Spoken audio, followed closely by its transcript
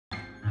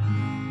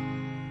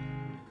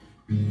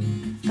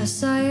I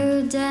saw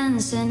you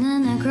dancing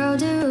in a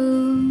crowded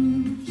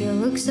room. You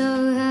look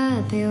so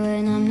happy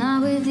when I'm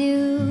not with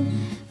you.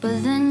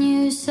 But then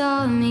you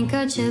saw me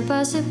catch you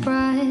by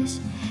surprise,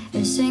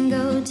 a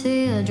single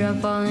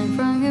teardrop falling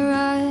from your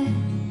eye.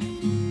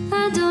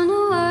 I don't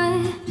know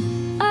why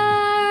I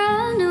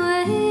ran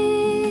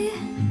away.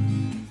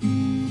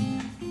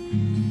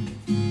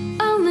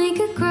 I'll make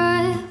you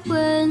cry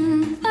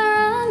when I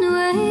run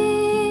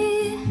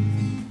away.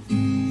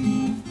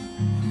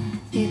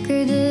 You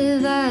could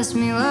have asked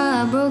me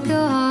why I broke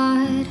your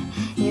heart.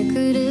 You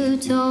could have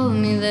told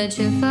me that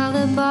you fell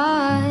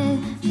apart.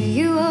 But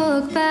you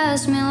walked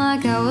past me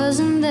like I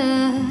wasn't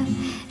there,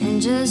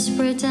 and just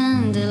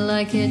pretended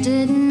like you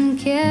didn't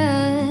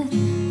care.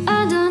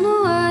 I don't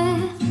know why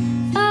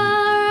I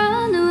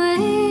ran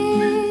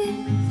away.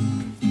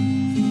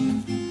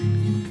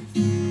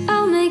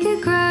 I'll make you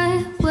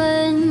cry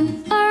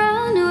when I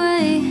run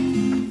away.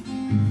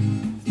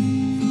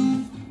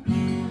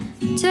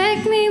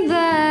 Take me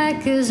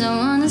back, 'cause I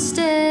wanna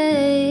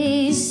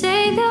stay.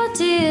 Save your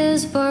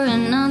tears for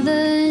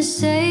another.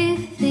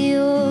 Save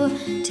your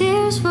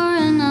tears for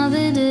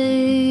another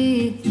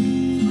day.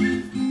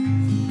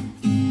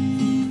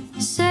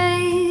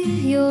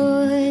 Save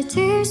your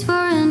tears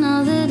for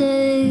another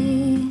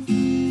day.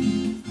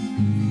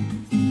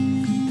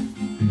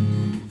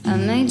 I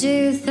made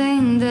you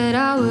think that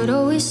I would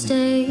always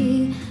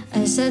stay.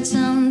 I said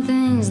some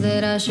things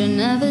that I should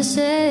never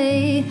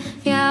say.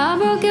 Yeah, I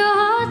broke your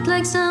heart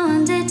like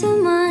someone did to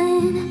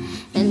mine,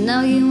 and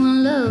now you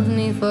won't love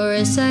me for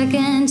a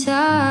second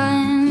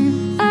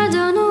time. I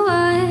don't know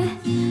why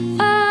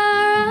I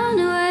ran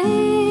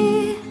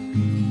away.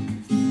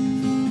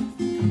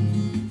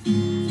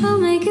 I'll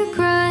make you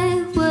cry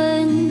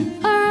when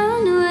I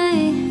run away.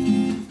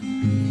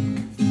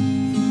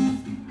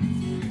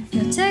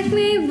 You'll take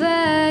me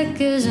back,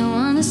 'cause I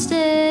wanna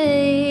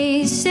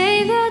stay.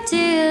 Save your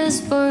tears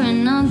for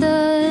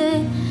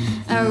another.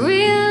 I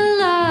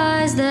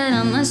realize that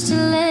I'm much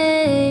too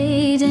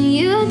late, and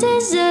you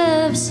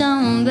deserve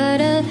someone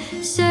better.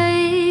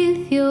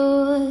 Save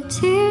your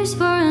tears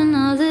for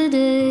another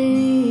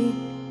day.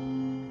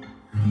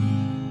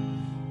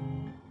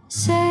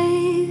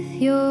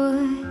 Save your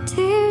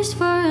tears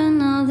for